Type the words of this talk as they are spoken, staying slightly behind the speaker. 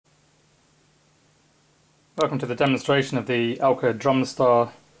Welcome to the demonstration of the Elka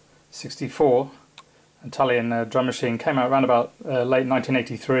Drumstar 64 Italian drum machine. Came out around about late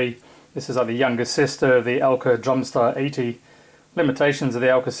 1983. This is like the younger sister of the Elka Drumstar 80. Limitations of the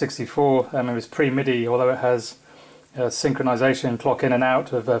Elka 64, it was pre-MIDI, although it has synchronization clock in and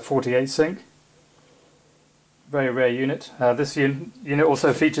out of 48 sync. Very rare unit. This unit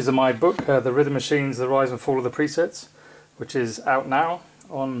also features in my book, The Rhythm Machines, The Rise and Fall of the Presets, which is out now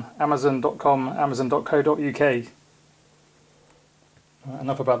on Amazon.com, Amazon.co.uk.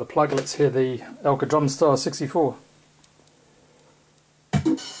 Enough about the plug, let's hear the Elka Drumstar 64.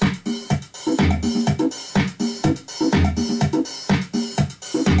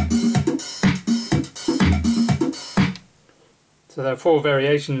 So there are 4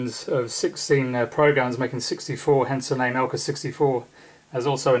 variations of 16 programs making 64, hence the name Elka 64. There's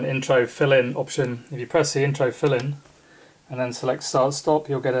also an intro fill-in option. If you press the intro fill-in and then select start stop,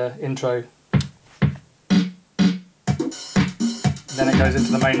 you'll get an intro. Then it goes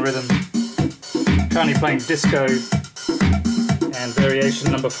into the main rhythm. Currently playing disco and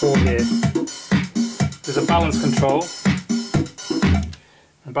variation number 4 here. There's a balance control.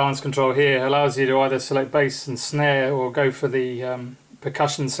 The balance control here allows you to either select bass and snare or go for the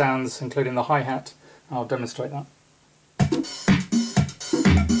percussion sounds, including the hi-hat. I'll demonstrate that.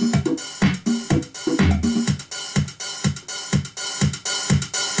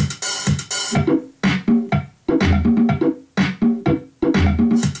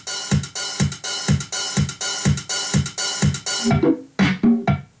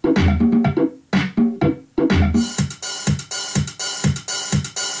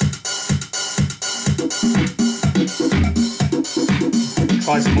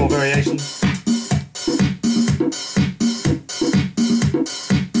 Try some more variations.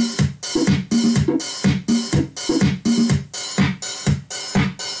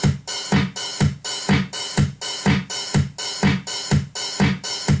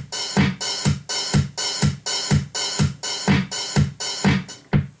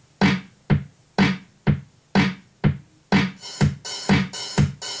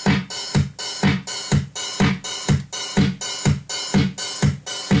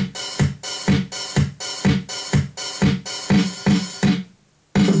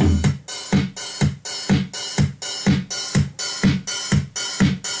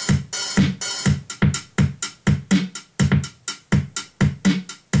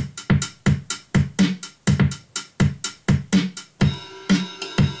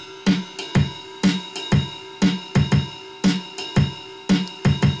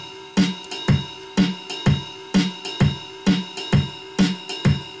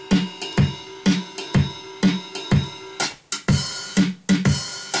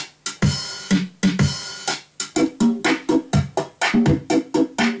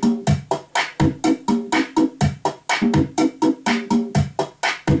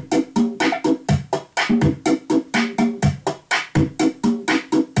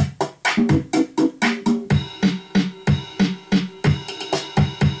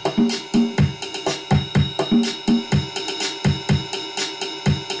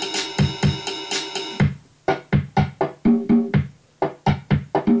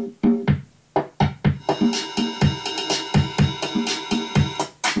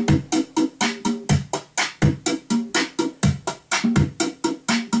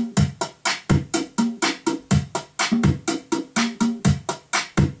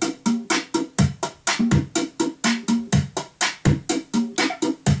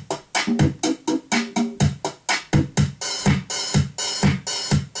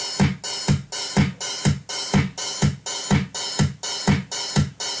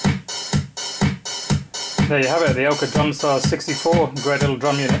 There you have it, the Elka Drumstar 64, great little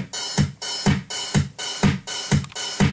drum unit.